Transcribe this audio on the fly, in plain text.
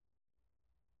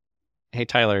Hey,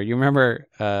 Tyler, you remember,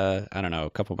 I don't know, a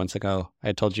couple months ago,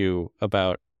 I told you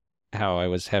about how I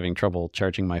was having trouble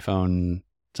charging my phone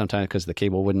sometimes because the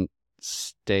cable wouldn't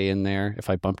stay in there if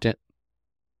I bumped it.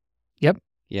 Yep.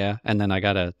 Yeah. And then I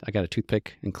got a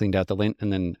toothpick and cleaned out the lint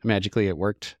and then magically it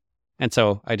worked. And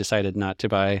so I decided not to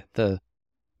buy the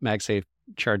MagSafe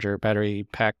charger battery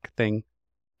pack thing.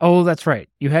 Oh, that's right.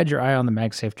 You had your eye on the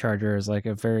MagSafe charger as like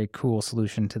a very cool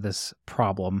solution to this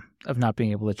problem of not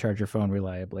being able to charge your phone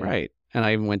reliably. Right. And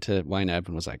I even went to YNAB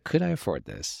and was like, could I afford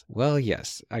this? Well,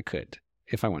 yes, I could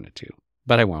if I wanted to,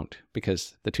 but I won't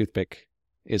because the toothpick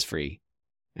is free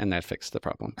and that fixed the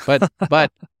problem.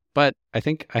 But I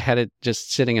think I had it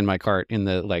just sitting in my cart in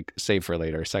the like save for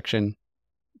later section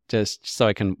just so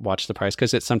I can watch the price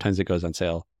because sometimes it goes on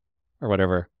sale or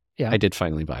whatever. Yeah. I did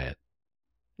finally buy it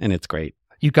and it's great.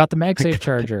 You got the MagSafe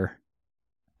charger.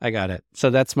 I got it. So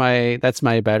that's my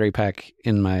battery pack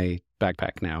in my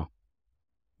backpack now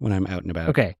when I'm out and about.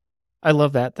 Okay. I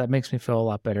love that. That makes me feel a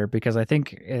lot better because I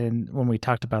think when we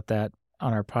talked about that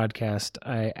on our podcast,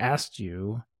 I asked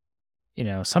you,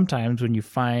 sometimes when you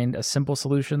find a simple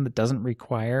solution that doesn't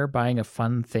require buying a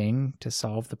fun thing to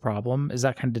solve the problem, is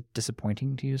that kind of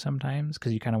disappointing to you sometimes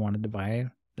because you kind of wanted to buy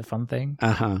the fun thing?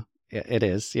 Uh-huh. Yeah, it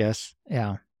is. Yes.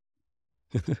 Yeah.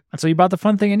 And so you bought the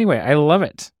fun thing anyway. I love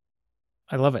it.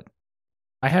 I love it.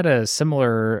 I had a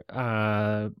similar,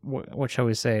 what shall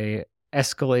we say,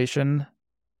 escalation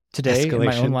today in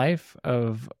my own life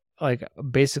of like,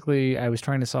 basically I was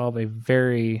trying to solve a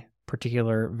very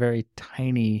particular, very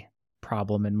tiny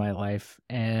problem in my life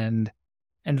and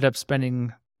ended up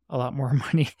spending a lot more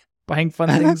money buying fun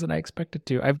things than I expected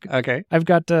to. I've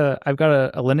got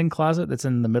a linen closet that's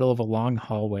in the middle of a long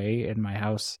hallway in my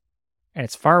house. And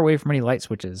it's far away from any light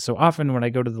switches. So often when I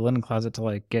go to the linen closet to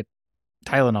like get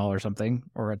Tylenol or something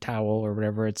or a towel or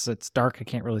whatever, it's dark. I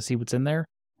can't really see what's in there.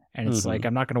 And it's like,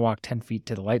 I'm not going to walk 10 feet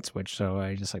to the light switch. So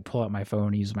I just like pull out my phone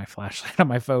and use my flashlight on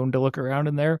my phone to look around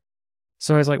in there.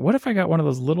 So I was like, what if I got one of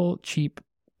those little cheap,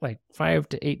 like $5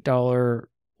 to $8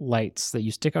 lights that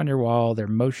you stick on your wall? They're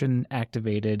motion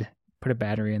activated, put a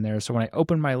battery in there. So when I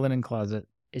open my linen closet,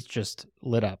 it's just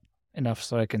lit up enough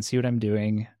so I can see what I'm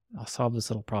doing. I'll solve this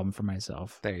little problem for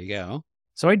myself. There you go.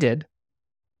 So I did.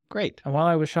 Great. And while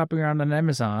I was shopping around on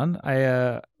Amazon,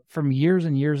 I from years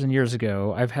and years and years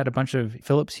ago, I've had a bunch of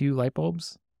Philips Hue light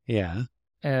bulbs. Yeah.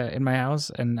 In my house,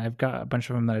 and I've got a bunch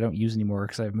of them that I don't use anymore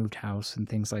because I've moved house and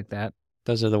things like that.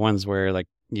 Those are the ones where like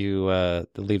you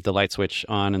leave the light switch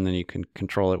on and then you can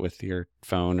control it with your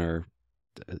phone or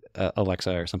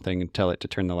Alexa or something and tell it to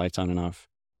turn the lights on and off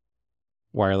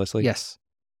wirelessly? Yes.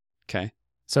 Okay.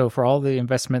 So for all the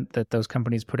investment that those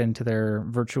companies put into their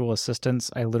virtual assistants,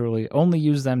 I literally only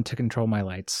use them to control my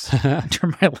lights,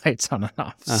 turn my lights on and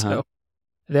off. Uh-huh. So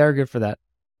they are good for that.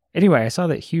 Anyway, I saw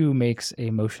that Hue makes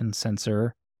a motion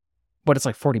sensor, but it's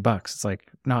like $40. It's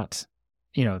like not,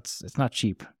 it's not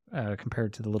cheap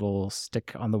compared to the little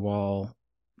stick on the wall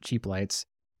cheap lights.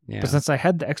 Yeah. But since I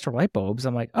had the extra light bulbs,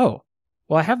 I'm like, oh,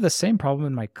 well, I have the same problem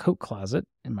in my coat closet,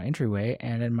 in my entryway,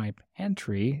 and in my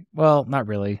pantry. Well, not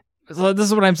really. So this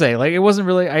is what I'm saying. Like, it wasn't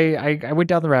really, I went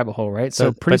down the rabbit hole, right?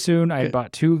 So pretty soon I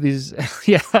bought two of these.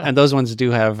 Yeah. And those ones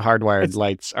do have hardwired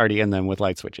lights already in them with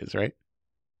light switches, right?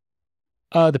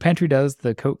 The pantry does.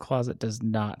 The coat closet does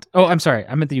not. Oh, I'm sorry.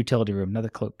 I'm at the utility room, not the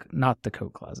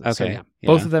coat closet. Okay. So, yeah.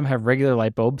 Both of them have regular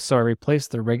light bulbs. So I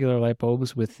replaced the regular light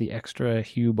bulbs with the extra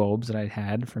Hue bulbs that I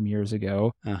had from years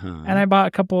ago. Uh-huh. And I bought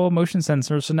a couple motion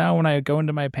sensors. So now when I go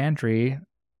into my pantry,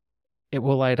 it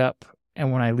will light up.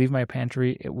 And when I leave my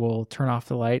pantry, it will turn off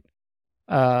the light.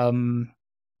 Well,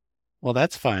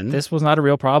 that's fun. This was not a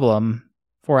real problem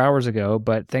 4 hours ago,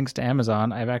 but thanks to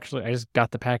Amazon, I just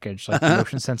got the package. Like the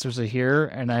motion sensors are here,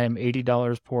 and I am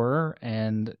 $80 poorer,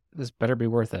 and this better be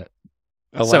worth it.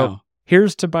 Oh, so wow.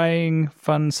 Here's to buying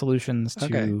fun solutions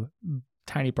to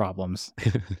tiny problems.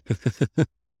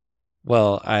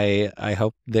 Well, I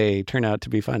hope they turn out to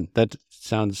be fun. That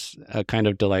sounds kind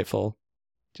of delightful.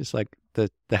 Just like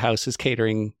the house is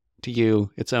catering to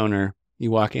you, its owner.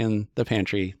 You walk in the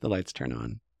pantry, the lights turn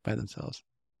on by themselves.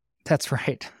 That's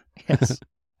right. Yes.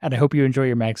 And I hope you enjoy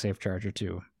your MagSafe charger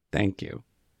too. Thank you.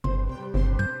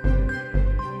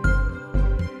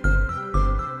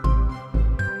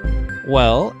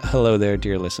 Well, hello there,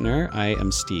 dear listener. I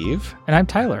am Steve. And I'm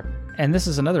Tyler. And this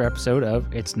is another episode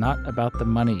of It's Not About the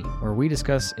Money, where we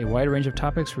discuss a wide range of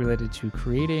topics related to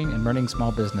creating and running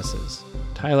small businesses.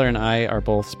 Tyler and I are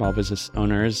both small business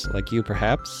owners, like you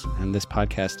perhaps, and this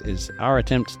podcast is our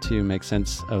attempt to make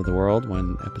sense of the world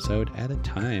one episode at a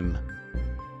time.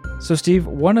 So, Steve,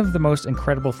 one of the most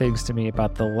incredible things to me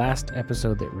about the last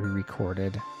episode that we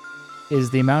recorded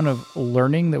is the amount of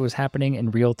learning that was happening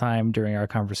in real time during our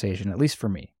conversation, at least for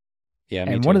me. Yeah,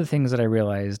 me And too. one of the things that I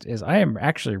realized is I am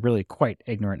actually really quite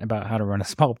ignorant about how to run a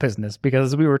small business,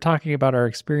 because as we were talking about our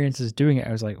experiences doing it,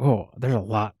 I was like, oh, there's a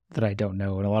lot that I don't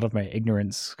know. And a lot of my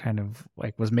ignorance kind of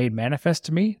like was made manifest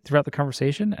to me throughout the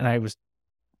conversation. And I was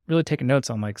really taking notes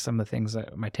on like some of the things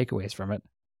that my takeaways from it.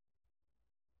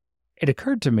 It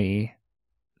occurred to me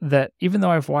that even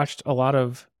though I've watched a lot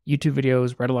of YouTube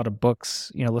videos, read a lot of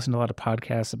books, listened to a lot of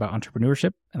podcasts about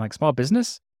entrepreneurship and like small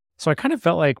business, so I kind of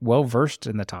felt like well-versed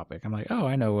in the topic. I'm like, oh,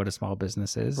 I know what a small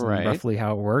business is and Right. roughly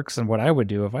how it works and what I would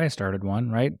do if I started one,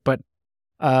 right? But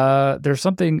there's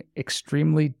something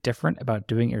extremely different about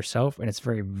doing it yourself, and it's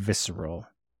very visceral.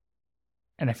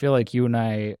 And I feel like you and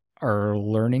I are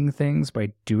learning things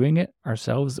by doing it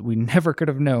ourselves that we never could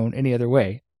have known any other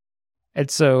way. And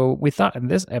so we thought in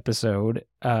this episode,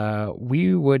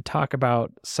 we would talk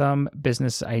about some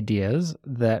business ideas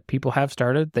that people have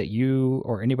started that you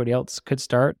or anybody else could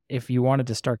start if you wanted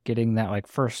to start getting that like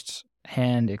first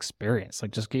hand experience.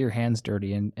 Like just get your hands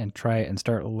dirty and try it and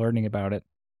start learning about it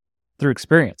through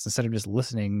experience instead of just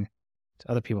listening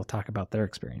to other people talk about their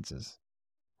experiences.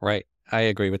 Right. I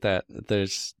agree with that.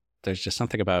 There's just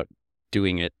something about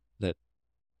doing it that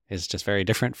is just very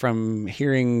different from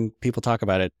hearing people talk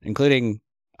about it, including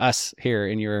us here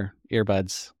in your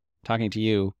earbuds talking to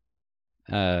you,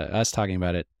 us talking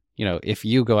about it, if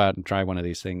you go out and try one of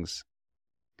these things.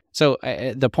 So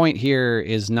the point here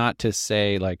is not to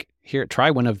say like, here,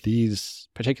 try one of these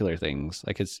particular things.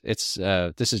 Like this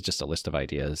is just a list of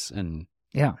ideas, and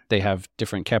yeah, they have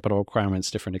different capital requirements,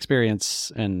 different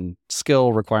experience and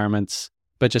skill requirements,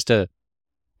 but just to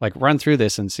like run through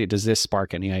this and see, does this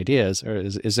spark any ideas, or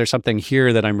is there something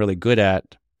here that I'm really good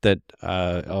at that,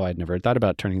 I'd never thought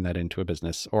about turning that into a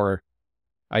business, or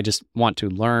I just want to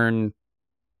learn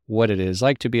what it is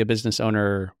like to be a business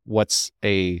owner. What's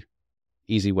a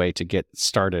easy way to get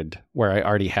started where I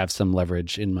already have some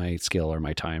leverage in my skill or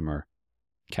my time or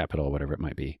capital, whatever it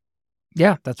might be.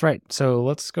 Yeah, that's right. So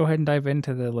let's go ahead and dive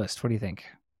into the list. What do you think?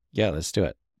 Yeah, let's do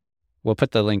it. We'll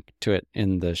put the link to it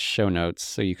in the show notes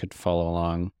so you could follow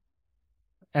along.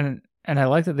 And I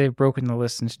like that they've broken the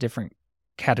list into different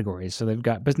categories. So they've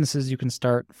got businesses you can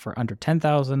start for under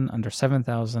 10,000, under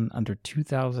 7,000, under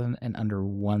 2,000, and under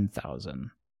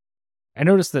 1,000. I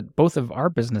noticed that both of our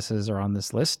businesses are on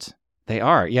this list. They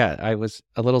are. Yeah, I was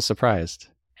a little surprised.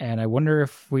 And I wonder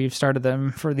if we've started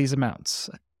them for these amounts.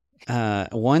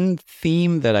 One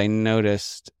theme that I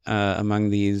noticed among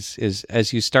these is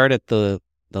as you start at the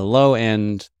low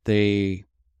end, they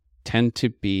tend to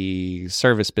be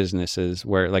service businesses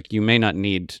where like you may not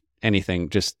need anything,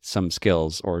 just some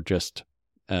skills or just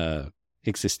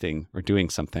existing or doing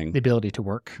something. The ability to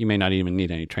work. You may not even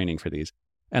need any training for these.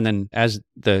 And then as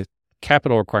the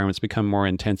capital requirements become more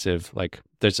intensive, like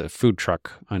there's a food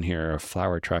truck on here, a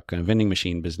flour truck, and a vending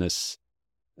machine business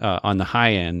on the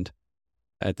high end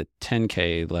at the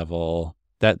 10K level,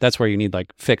 that's where you need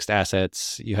like fixed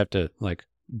assets. You have to like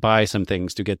buy some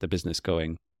things to get the business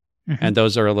going. Mm-hmm. And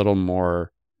those are a little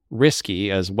more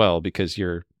risky as well because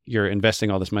you're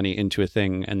investing all this money into a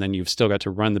thing and then you've still got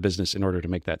to run the business in order to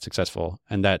make that successful.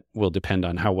 And that will depend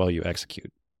on how well you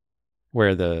execute. Where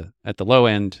at the low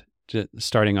end,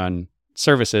 starting on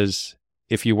services,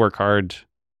 if you work hard,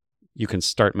 you can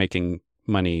start making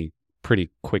money pretty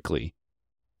quickly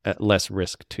at less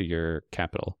risk to your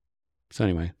capital. So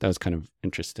anyway, that was kind of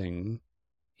interesting.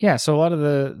 Yeah, so a lot of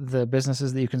the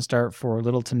businesses that you can start for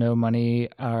little to no money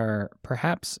are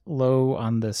perhaps low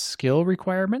on the skill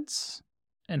requirements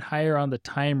and higher on the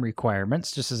time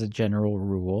requirements, just as a general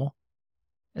rule.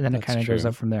 And then it kind of goes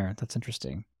up from there. That's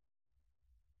interesting.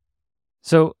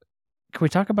 So can we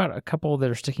talk about a couple that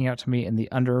are sticking out to me in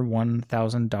the under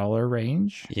 $1,000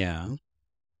 range? Yeah.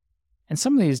 And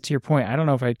some of these, to your point, I don't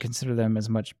know if I'd consider them as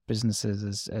much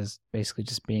businesses as basically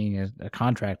just being a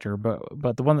contractor,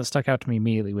 but the one that stuck out to me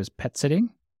immediately was pet sitting,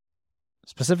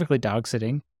 specifically dog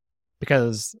sitting,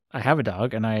 because I have a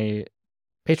dog and I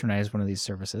patronize one of these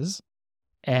services.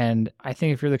 And I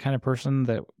think if you're the kind of person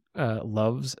that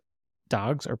loves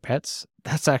dogs or pets,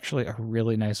 that's actually a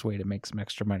really nice way to make some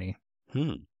extra money.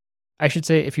 I should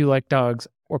say if you like dogs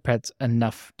or pets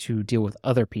enough to deal with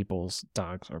other people's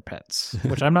dogs or pets,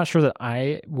 which I'm not sure that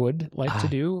I would like to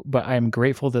do, but I'm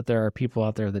grateful that there are people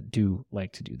out there that do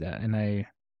like to do that. And I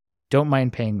don't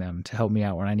mind paying them to help me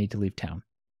out when I need to leave town.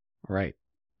 Right.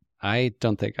 I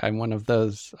don't think I'm one of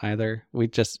those either. We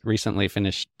just recently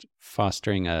finished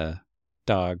fostering a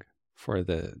dog for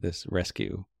this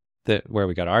rescue where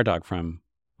we got our dog from,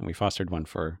 and we fostered one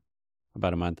for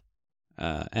about a month.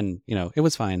 And it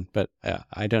was fine, but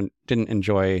I didn't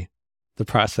enjoy the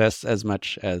process as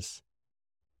much as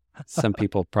some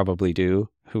people probably do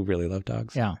who really love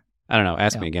dogs. Yeah. I don't know.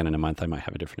 Ask Yeah. me again in a month. I might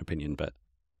have a different opinion, but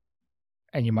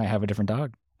And you might have a different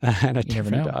dog. and a You never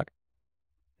different know. dog.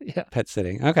 Yeah. Pet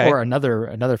sitting. Okay. Or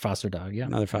another foster dog. Yeah.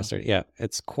 Another foster. Yeah.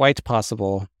 It's quite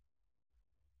possible.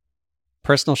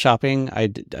 Personal shopping. I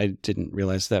didn't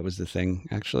realize that was the thing,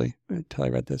 actually, until I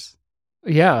read this.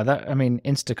 Yeah.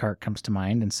 Instacart comes to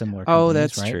mind and similar Oh, companies,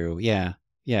 that's right? true. Yeah.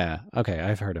 Yeah. Okay.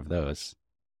 I've heard of those.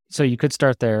 So you could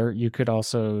start there. You could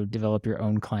also develop your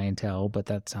own clientele, but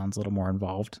that sounds a little more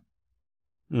involved.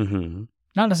 Mm-hmm.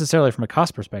 Not necessarily from a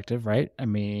cost perspective, right?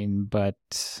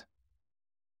 But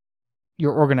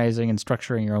you're organizing and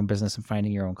structuring your own business and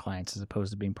finding your own clients as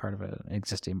opposed to being part of an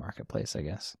existing marketplace, I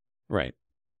guess. Right.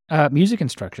 Music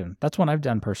instruction. That's one I've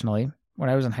done personally. When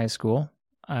I was in high school,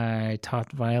 I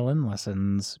taught violin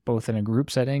lessons, both in a group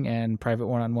setting and private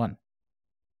one-on-one.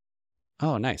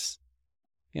 Oh, nice.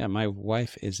 Yeah, my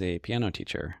wife is a piano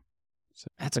teacher. So,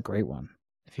 That's a great one,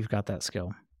 if you've got that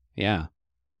skill. yeah,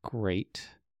 great.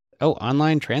 Oh,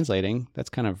 online translating. That's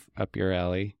kind of up your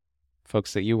alley.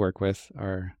 Folks that you work with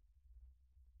are...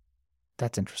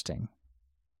 That's interesting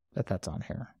that's on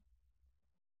here.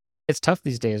 It's tough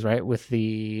these days, right? With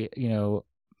the,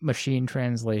 machine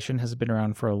translation has been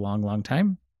around for a long, long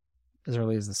time, as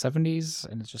early as the 70s,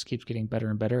 and it just keeps getting better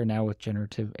and better. And now with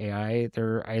generative AI,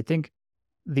 I think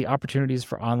the opportunities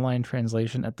for online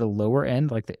translation at the lower end,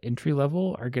 like the entry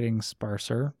level, are getting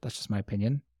sparser. That's just my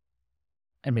opinion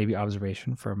and maybe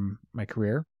observation from my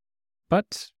career.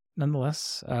 But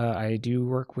nonetheless, I do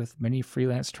work with many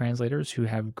freelance translators who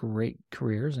have great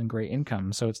careers and great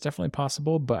income. So it's definitely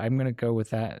possible, but I'm going to go with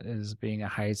that as being a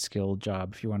high-skilled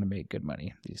job if you want to make good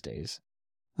money these days.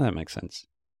 That makes sense.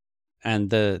 And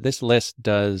this list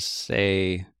does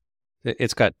say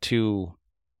it's got two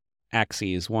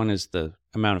axes. One is the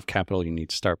amount of capital you need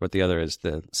to start, but the other is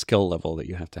the skill level that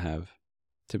you have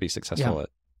to be successful at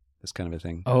this kind of a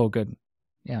thing. Oh, good.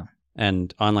 Yeah.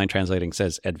 And online translating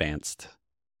says advanced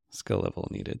skill level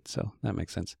needed. So that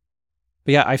makes sense.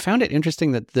 But yeah, I found it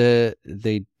interesting that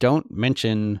they don't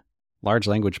mention large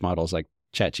language models like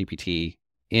ChatGPT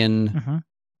in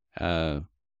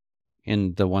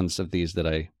the ones of these that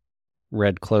I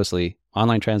read closely.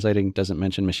 Online translating doesn't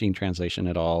mention machine translation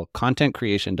at all. Content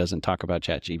creation doesn't talk about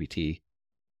ChatGPT,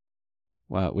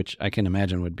 which I can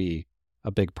imagine would be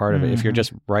a big part of it. If you're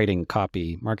just writing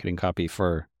copy, marketing copy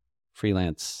for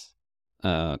freelance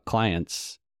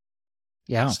clients,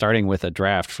 starting with a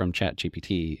draft from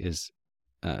ChatGPT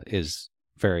is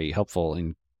very helpful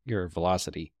in your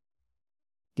velocity.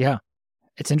 Yeah.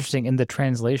 It's interesting. In the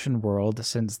translation world,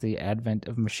 since the advent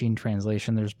of machine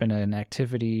translation, there's been an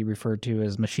activity referred to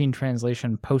as machine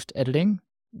translation post-editing,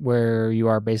 where you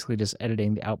are basically just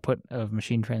editing the output of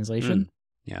machine translation.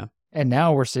 Yeah. And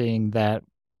now we're seeing that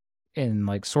in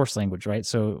like source language, right?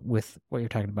 So with what you're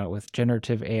talking about with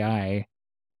generative AI,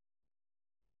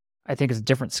 I think it's a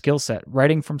different skill set.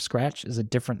 Writing from scratch is a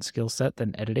different skill set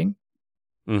than editing.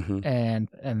 And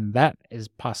that is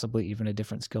possibly even a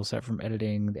different skill set from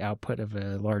editing the output of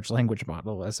a large language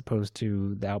model as opposed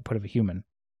to the output of a human.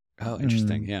 Oh,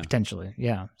 interesting. Yeah. Potentially.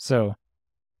 Yeah. So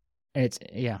it's,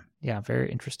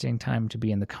 very interesting time to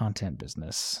be in the content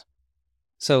business.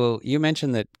 So you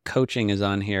mentioned that coaching is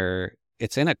on here.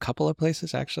 It's in a couple of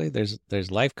places, actually.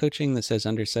 There's life coaching that says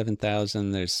under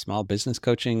 7,000. There's small business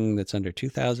coaching that's under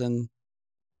 2,000.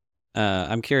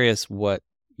 I'm curious what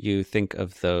you think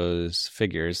of those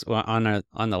figures. Well,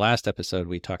 on the last episode,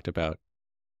 we talked about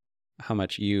how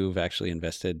much you've actually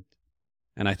invested,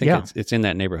 and I think it's in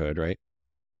that neighborhood, right?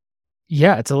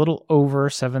 Yeah, it's a little over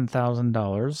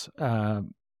 $7,000.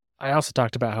 I also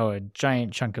talked about how a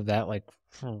giant chunk of that, like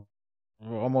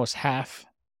almost half,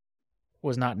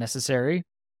 was not necessary,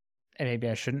 and maybe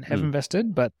I shouldn't have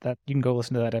invested. But that you can go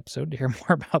listen to that episode to hear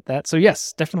more about that. So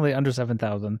yes, definitely under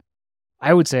 7,000.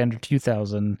 I would say under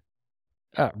 2,000.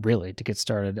 Really, to get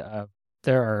started.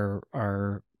 There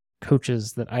are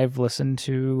coaches that I've listened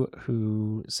to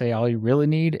who say all you really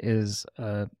need is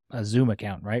a Zoom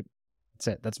account, right? That's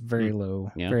it. That's very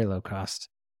low, very low cost.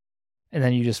 And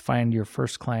then you just find your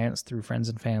first clients through friends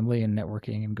and family and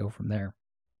networking and go from there.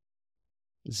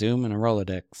 Zoom and a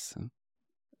Rolodex.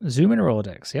 Zoom and a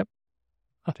Rolodex, yep.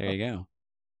 There you go.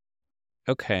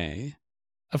 Okay.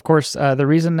 Of course, the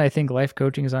reason I think life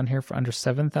coaching is on here for under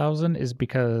 7,000 is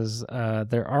because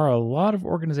there are a lot of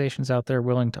organizations out there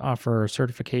willing to offer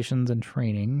certifications and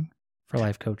training for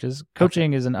life coaches.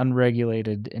 Coaching is an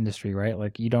unregulated industry, right?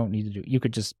 Like you don't need to you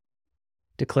could just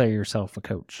declare yourself a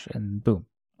coach and boom,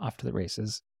 off to the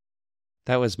races.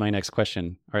 That was my next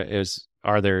question.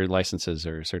 Are there licenses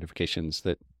or certifications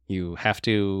that you have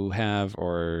to have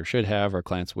or should have or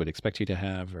clients would expect you to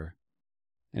have? Or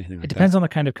Anything like It depends on the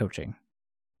kind of coaching,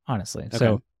 honestly. Okay.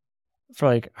 So for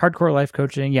like hardcore life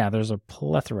coaching, yeah, there's a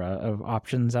plethora of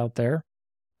options out there.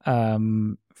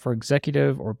 For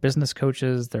executive or business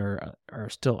coaches, there are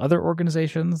still other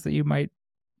organizations that you might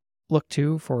look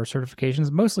to for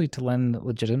certifications, mostly to lend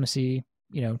legitimacy,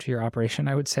 to your operation,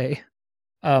 I would say.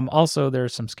 Also,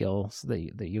 there's some skills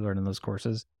that you learn in those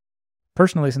courses.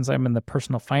 Personally, since I'm in the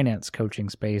personal finance coaching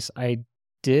space, I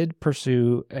did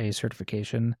pursue a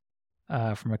certification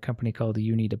from a company called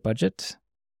You Need a Budget,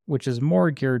 which is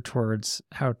more geared towards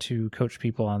how to coach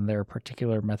people on their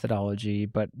particular methodology,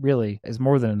 but really is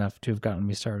more than enough to have gotten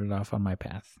me started off on my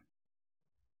path.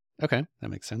 Okay, that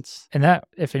makes sense. And that,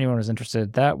 if anyone was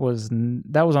interested, that was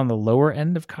on the lower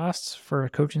end of costs for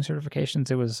coaching certifications.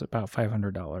 It was about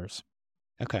 $500.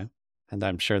 Okay, and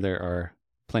I'm sure there are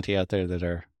plenty out there that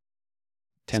are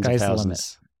tens Sky's of the limit.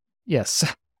 thousands.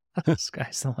 Yes,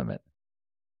 sky's the limit.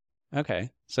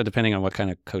 Okay, so depending on what kind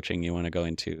of coaching you want to go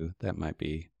into, that might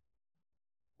be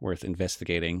worth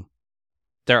investigating.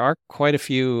 There are quite a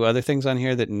few other things on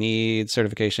here that need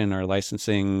certification or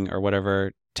licensing or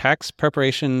whatever. Tax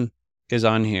preparation is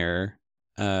on here,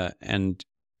 and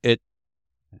it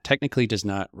technically does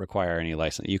not require any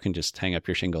license. You can just hang up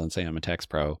your shingle and say, I'm a tax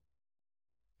pro.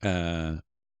 And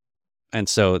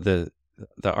so the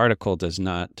article does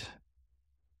not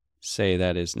say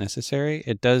that is necessary.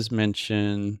 It does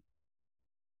mention,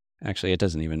 actually, it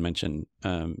doesn't even mention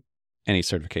any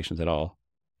certifications at all.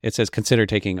 It says consider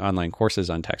taking online courses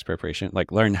on tax preparation,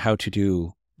 like learn how to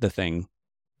do the thing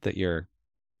that you're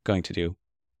going to do.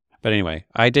 But anyway,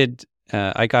 I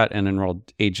got an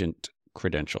enrolled agent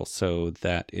credential. So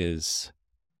that was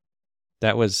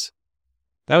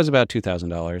about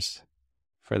 $2,000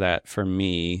 for that for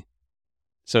me.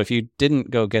 So if you didn't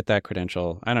go get that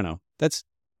credential, I don't know. That's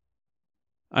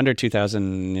under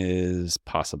 2,000 is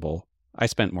possible. I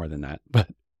spent more than that, but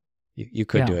you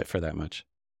could do it for that much.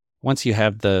 Once you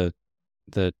have the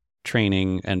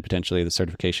training and potentially the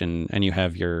certification, and you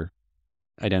have your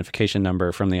identification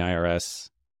number from the IRS,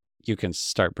 you can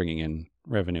start bringing in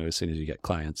revenue as soon as you get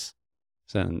clients.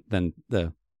 So then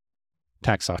the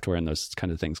tax software and those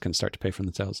kind of things can start to pay for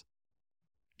themselves.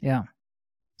 Yeah.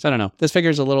 So I don't know. This figure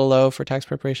is a little low for tax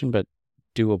preparation, but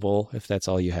doable. If that's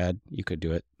all you had, you could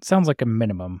do it. Sounds like a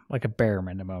minimum, like a bare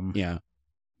minimum. Yeah.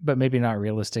 But maybe not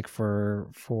realistic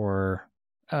for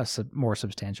a more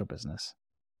substantial business.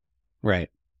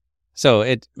 Right. So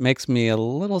it makes me a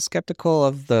little skeptical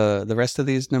of the rest of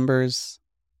these numbers.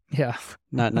 Yeah.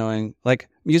 Not knowing, like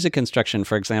music instruction,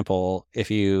 for example,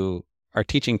 if you are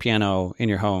teaching piano in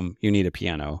your home, you need a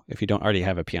piano. If you don't already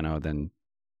have a piano, then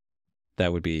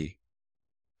that would be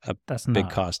a big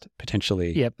cost,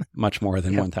 potentially much more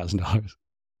than $1,000.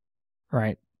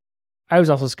 Right. I was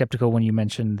also skeptical when you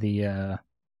mentioned the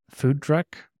food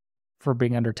truck for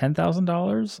being under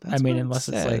 $10,000. I mean, unless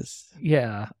it's like,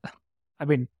 I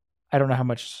mean, I don't know how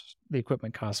much the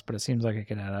equipment costs, but it seems like it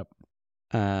could add up.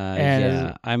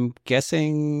 I'm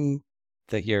guessing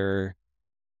that you're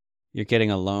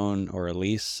getting a loan or a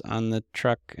lease on the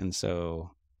truck, and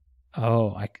so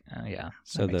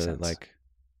so the sense. like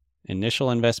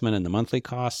initial investment and the monthly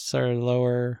costs are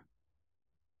lower,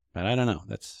 but I don't know.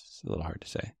 That's a little hard to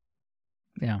say.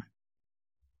 Yeah.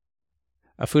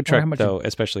 A food truck, though,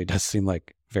 especially does seem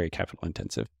like very capital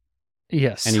intensive.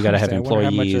 Yes. And you got to have employees.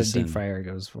 How much a deep fryer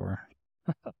goes for.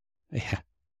 Yeah.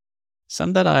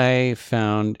 Some that I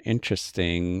found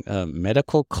interesting,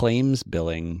 medical claims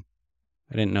billing.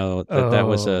 I didn't know that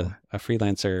was a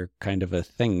freelancer kind of a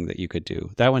thing that you could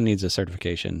do. That one needs a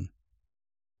certification.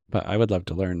 But I would love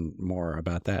to learn more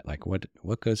about that. Like what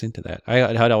goes into that? I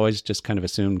had always just kind of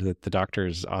assumed that the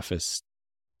doctor's office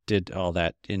did all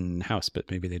that in-house, but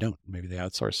maybe they don't. Maybe they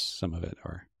outsource some of it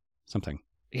or something.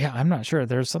 Yeah, I'm not sure.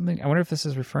 There's something. I wonder if this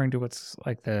is referring to what's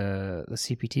like the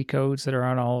CPT codes that are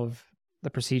on all of the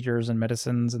procedures and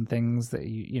medicines and things that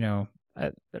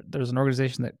there's an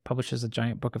organization that publishes a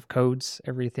giant book of codes.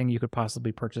 Everything you could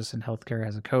possibly purchase in healthcare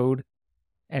has a code.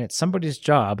 And it's somebody's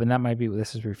job, and that might be what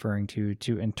this is referring to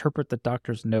interpret the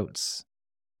doctor's notes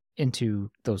into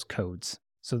those codes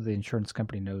so the insurance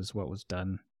company knows what was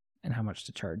done and how much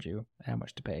to charge you, and how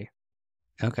much to pay.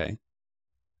 Okay.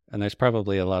 And there's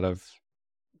probably a lot of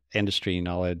industry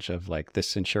knowledge of like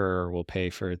this insurer will pay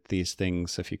for these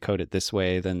things. If you code it this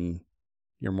way, then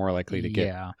you're more likely to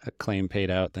get a claim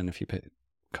paid out than if you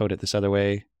code it this other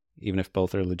way, even if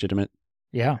both are legitimate.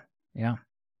 Yeah.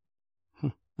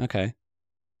 Okay.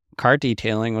 Car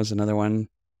detailing was another one.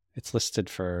 It's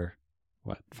listed for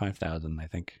 $5,000, I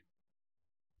think.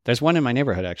 There's one in my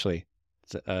neighborhood, actually.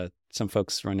 Some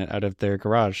folks run it out of their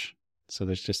garage. So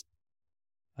there's just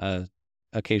a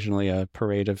occasionally a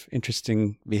parade of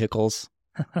interesting vehicles.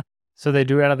 So they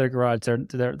do it out of their garage.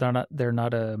 They're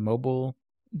not a mobile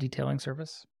detailing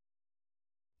service.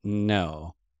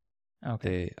 No,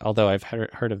 Okay. although I've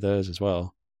heard of those as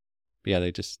well. But yeah,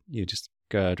 you just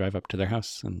go drive up to their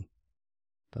house and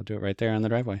they'll do it right there on the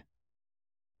driveway.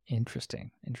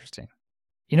 Interesting.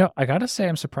 You know, I gotta say,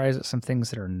 I'm surprised at some things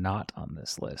that are not on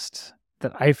this list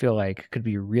that I feel like could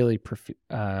be really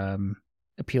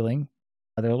appealing.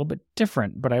 They're a little bit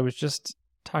different, but I was just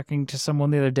talking to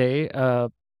someone the other day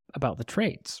about the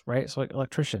trades, right? So like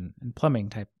electrician and plumbing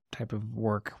type of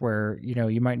work, where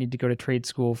you might need to go to trade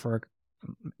school for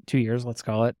 2 years, let's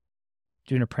call it,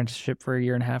 do an apprenticeship for a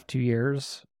year and a half, 2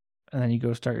 years, and then you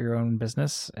go start your own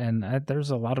business. And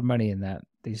there's a lot of money in that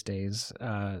these days.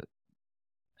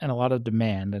 And a lot of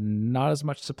demand and not as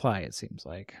much supply, it seems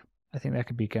like. I think that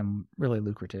could become really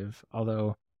lucrative,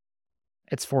 although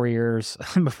it's 4 years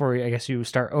before I guess you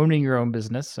start owning your own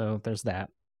business, so there's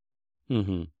that.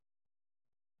 Mm-hmm.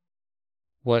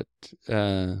 What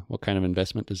kind of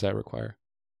investment does that require?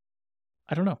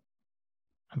 I don't know,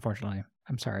 unfortunately.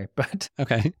 I'm sorry, but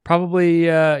Okay. probably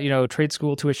trade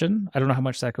school tuition. I don't know how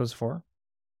much that goes for.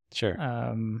 Sure.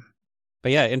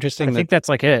 But yeah, interesting. I think that's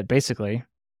like it, basically,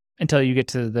 until you get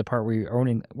to the part where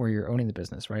you're owning the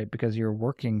business, right? Because you're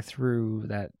working through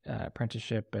that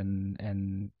apprenticeship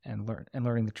and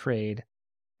learning the trade,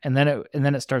 and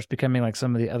then it starts becoming like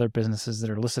some of the other businesses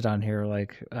that are listed on here,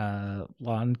 like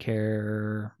lawn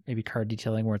care, maybe car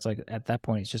detailing, where it's like at that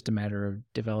point it's just a matter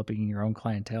of developing your own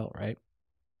clientele, right?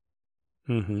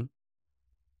 Mm-hmm.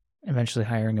 Eventually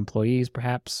hiring employees,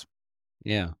 perhaps.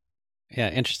 Yeah.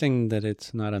 Interesting that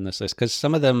it's not on this list, because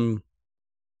some of them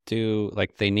do,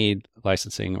 like, they need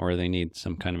licensing or they need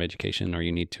some kind of education, or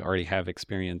you need to already have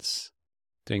experience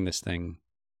doing this thing.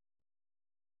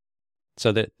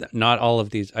 So that not all of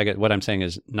these, I get what I'm saying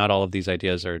is not all of these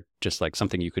ideas are just like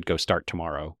something you could go start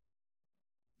tomorrow.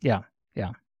 Yeah.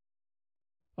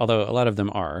 Although a lot of them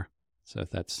are. So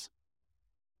if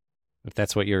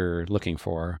that's what you're looking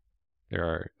for, there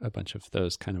are a bunch of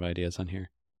those kind of ideas on here.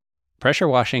 Pressure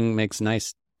washing makes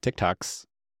nice TikToks.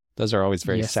 Those are always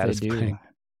very satisfying. They do.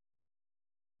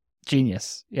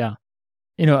 Genius. Yeah.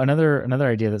 Another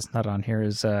idea that's not on here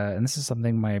is, and this is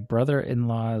something my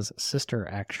brother-in-law's sister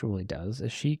actually does,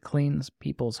 is she cleans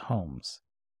people's homes.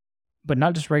 But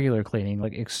not just regular cleaning,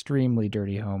 like extremely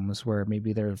dirty homes where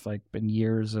maybe there's like been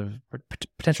years of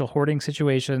potential hoarding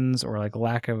situations or like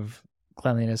lack of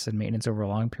cleanliness and maintenance over a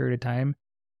long period of time.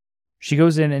 She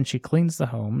goes in and she cleans the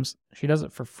homes. She does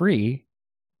it for free,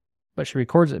 but she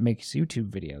records it and makes YouTube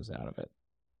videos out of it.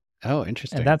 Oh,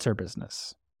 interesting. And that's her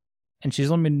business. And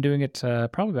she's only been doing it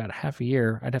probably about half a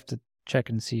year. I'd have to check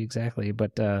and see exactly,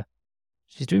 but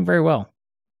she's doing very well.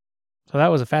 So that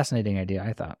was a fascinating idea,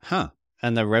 I thought. Huh.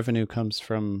 And the revenue comes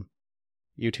from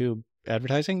YouTube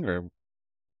advertising, or?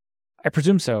 I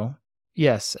presume so.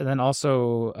 Yes. And then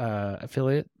also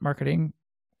affiliate marketing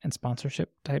and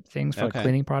sponsorship type things for like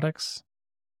cleaning products.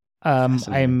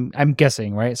 I'm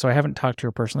guessing, right? So I haven't talked to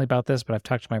her personally about this, but I've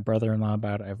talked to my brother-in-law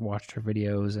about it. I've watched her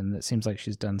videos, and it seems like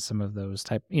she's done some of those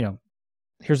type,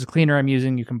 here's a cleaner I'm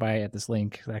using, you can buy it at this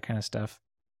link, that kind of stuff.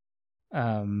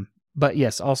 But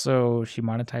yes, also she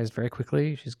monetized very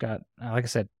quickly. She's got, like I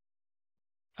said,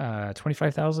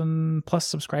 25,000 plus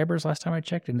subscribers last time I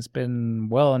checked, and it's been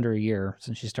well under a year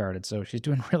since she started. So she's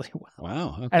doing really well.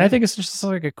 Wow. Okay. And I think it's just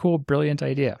like a cool, brilliant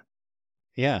idea.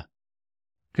 Yeah.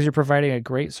 Because you're providing a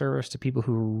great service to people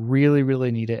who really, really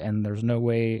need it, and there's no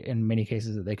way in many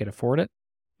cases that they could afford it.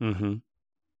 Mm-hmm.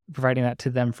 Providing that to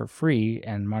them for free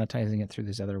and monetizing it through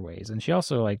these other ways. And she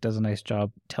also like does a nice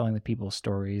job telling the people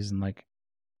stories and like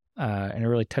in a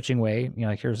really touching way.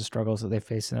 Like here's the struggles that they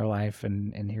face in their life,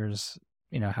 and here's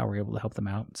how we're able to help them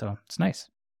out. So it's nice.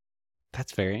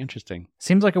 That's very interesting.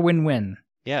 Seems like a win-win.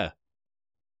 Yeah,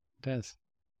 it does.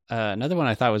 Another one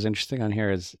I thought was interesting on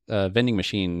here is vending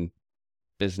machine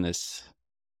business,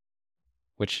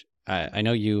 which I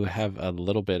know you have a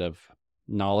little bit of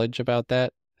knowledge about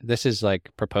that. This is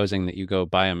like proposing that you go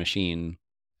buy a machine,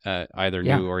 either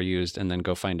new or used, and then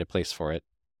go find a place for it.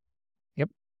 Yep.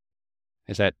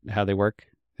 Is that how they work?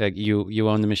 Like you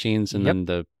own the machines, and then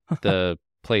the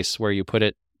place where you put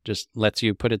it just lets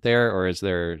you put it there, or is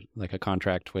there like a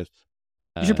contract with?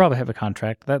 You should probably have a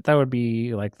contract. That would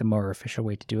be like the more official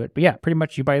way to do it. But yeah, pretty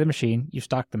much you buy the machine, you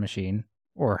stock the machine,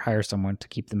 or hire someone to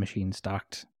keep the machine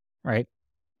stocked, right?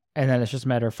 And then it's just a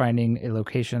matter of finding a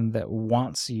location that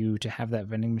wants you to have that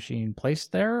vending machine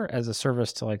placed there as a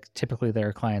service to like typically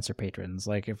their clients or patrons.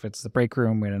 Like if it's the break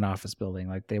room in an office building,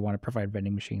 like they want to provide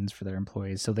vending machines for their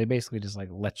employees. So they basically just like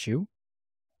let you,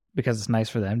 because it's nice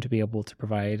for them to be able to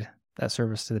provide that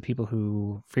service to the people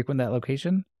who frequent that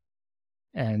location,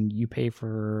 and you pay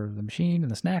for the machine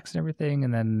and the snacks and everything,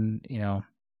 and then,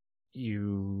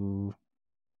 you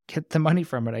get the money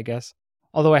from it, I guess.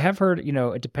 Although I have heard,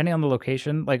 depending on the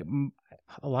location, like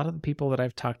a lot of the people that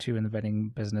I've talked to in the vending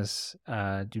business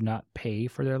do not pay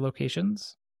for their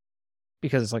locations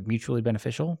because it's like mutually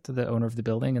beneficial to the owner of the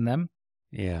building and them.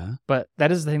 Yeah. But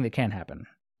that is the thing that can happen,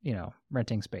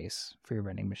 renting space for your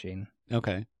vending machine.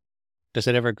 Okay. Does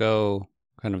it ever go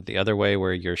kind of the other way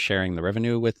where you're sharing the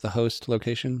revenue with the host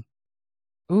location?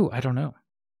 Ooh, I don't know.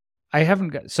 I haven't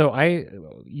got, so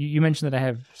you mentioned that I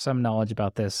have some knowledge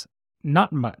about this.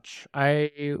 Not much. I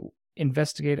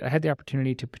had the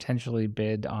opportunity to potentially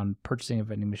bid on purchasing a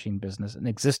vending machine business, an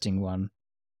existing one,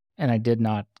 and I did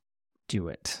not do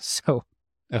it. So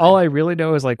all I really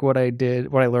know is like what I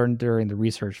learned during the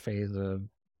research phase of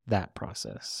that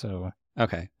process. So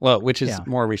okay. Well, which is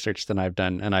more research than I've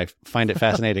done, and I find it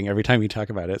fascinating every time you talk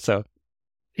about it. So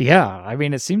yeah, I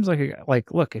mean, it seems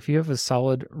like look, if you have a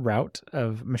solid route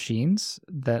of machines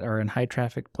that are in high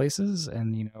traffic places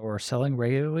and are selling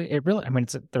regularly, it really, I mean,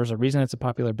 there's a reason it's a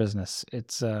popular business.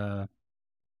 It's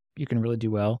you can really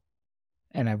do well.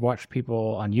 And I've watched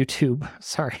people on YouTube.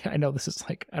 Sorry, I know this is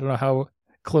like, I don't know how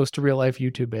close to real life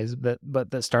YouTube is, but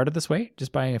that started this way,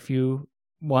 just buying a few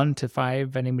 1 to 5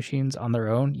 vending machines on their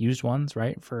own, used ones,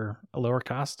 right, for a lower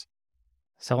cost,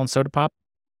 selling soda pop,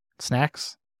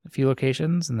 snacks, a few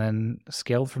locations, and then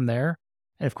scaled from there.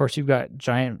 And of course, you've got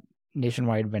giant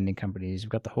nationwide vending companies. You've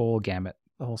got the whole gamut,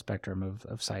 the whole spectrum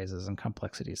of sizes and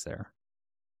complexities there.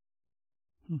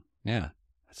 Yeah,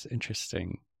 that's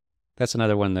interesting. That's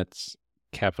another one that's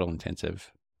capital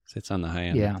intensive. Sits on the high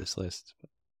end of this list.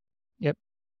 Yep.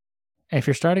 And if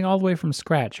you're starting all the way from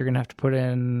scratch, you're going to have to put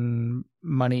in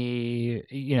money.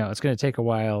 It's going to take a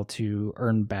while to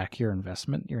earn back your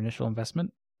investment, your initial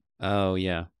investment. Oh,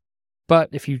 yeah. But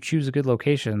if you choose a good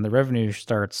location, the revenue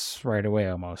starts right away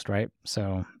almost, right?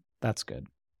 So that's good.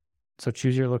 So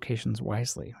choose your locations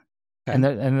wisely. Okay.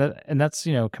 And that's,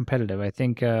 competitive. I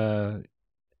think the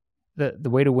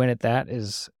way to win at that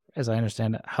is, as I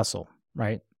understand it, hustle,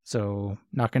 right? So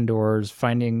knocking doors,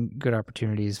 finding good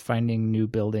opportunities, finding new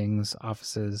buildings,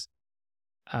 offices,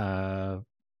 where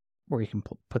you can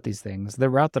put these things. The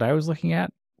route that I was looking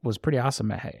at was pretty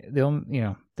awesome.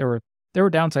 There were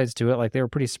downsides to it, like they were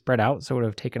pretty spread out, so it would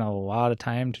have taken a lot of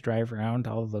time to drive around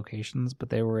to all the locations. But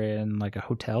they were in like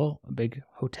a big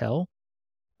hotel,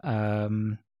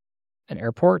 an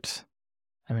airport.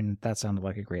 I mean, that sounded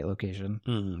like a great location.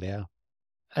 Yeah.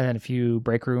 And then a few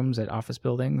break rooms at office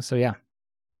buildings. So yeah,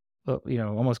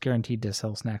 almost guaranteed to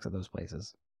sell snacks at those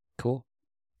places. Cool.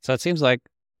 So it seems like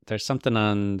there's something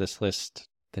on this list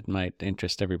that might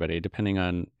interest everybody, depending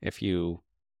on if you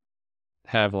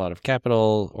have a lot of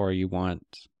capital or you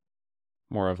want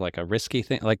more of like a risky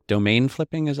thing. Like domain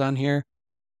flipping is on here,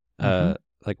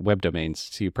 like web domains.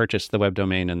 So you purchase the web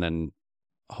domain and then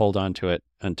hold on to it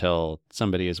until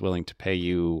somebody is willing to pay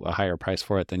you a higher price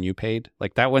for it than you paid.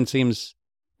 Like that one seems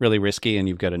really risky, and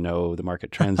you've got to know the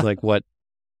market trends. Like what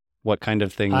kind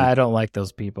of thing? I don't like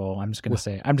those people. I'm just going to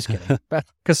say, I'm just kidding.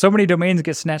 Because so many domains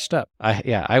get snatched up.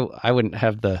 I wouldn't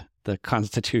have the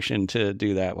constitution to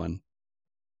do that one.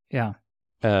 Yeah.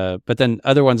 But then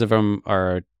other ones of them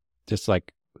are just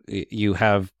like you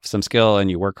have some skill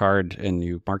and you work hard and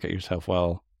you market yourself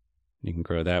well. You can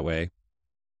grow that way,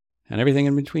 and everything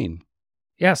in between.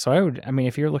 Yeah, so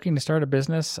if you're looking to start a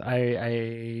business,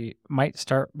 I might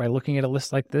start by looking at a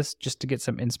list like this just to get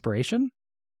some inspiration.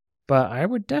 But I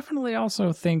would definitely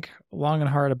also think long and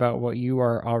hard about what you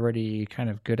are already kind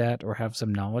of good at or have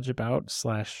some knowledge about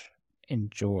 /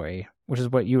 enjoy, which is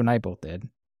what you and I both did.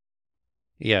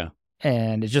 Yeah.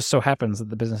 And it just so happens that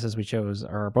the businesses we chose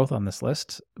are both on this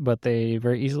list, but they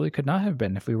very easily could not have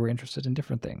been if we were interested in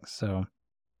different things. So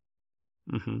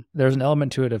there's an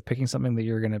element to it of picking something that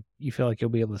you feel like you'll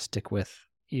be able to stick with,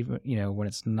 even, when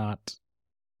it's not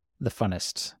the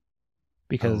funnest,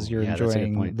 because you're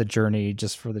enjoying the journey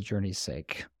just for the journey's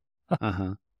sake.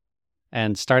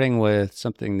 And starting with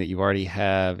something that you already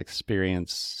have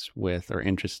experience with or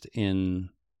interest in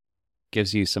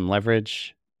gives you some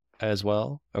leverage as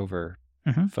well over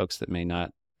folks that may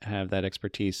not have that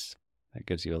expertise. That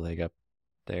gives you a leg up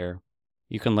there.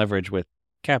 You can leverage with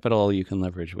capital, you can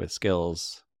leverage with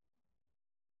skills,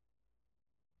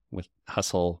 with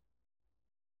hustle,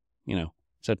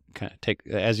 so kind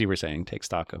of as you were saying, take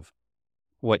stock of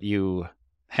what you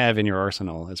have in your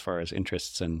arsenal as far as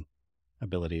interests and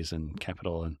abilities and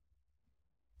capital and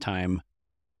time.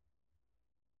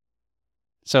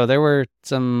 So there were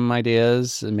some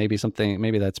ideas, and maybe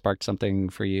that sparked something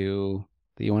for you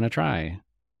that you want to try,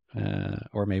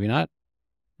 or maybe not.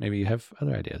 maybe you have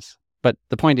other ideas. But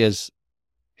the point is,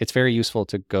 it's very useful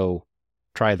to go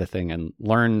try the thing and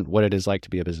learn what it is like to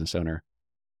be a business owner.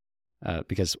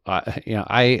 Because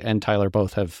I and Tyler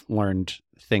both have learned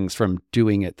things from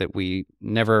doing it that we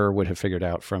never would have figured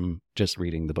out from just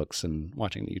reading the books and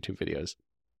watching the YouTube videos.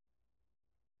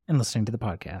 And listening to the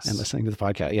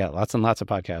podcast. Yeah, lots and lots of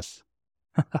podcasts.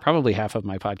 Probably half of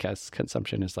my podcast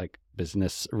consumption is like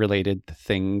business related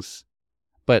things.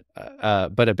 But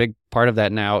a big part of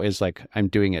that now is like I'm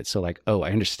doing it. So like, oh,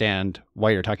 I understand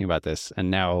why you're talking about this. And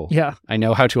now I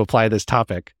know how to apply this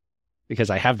topic because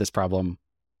I have this problem,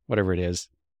 whatever it is.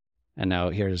 And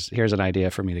now here's an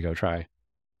idea for me to go try.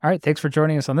 All right. Thanks for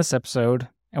joining us on this episode.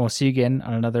 And we'll see you again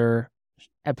on another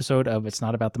episode of It's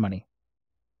Not About the Money.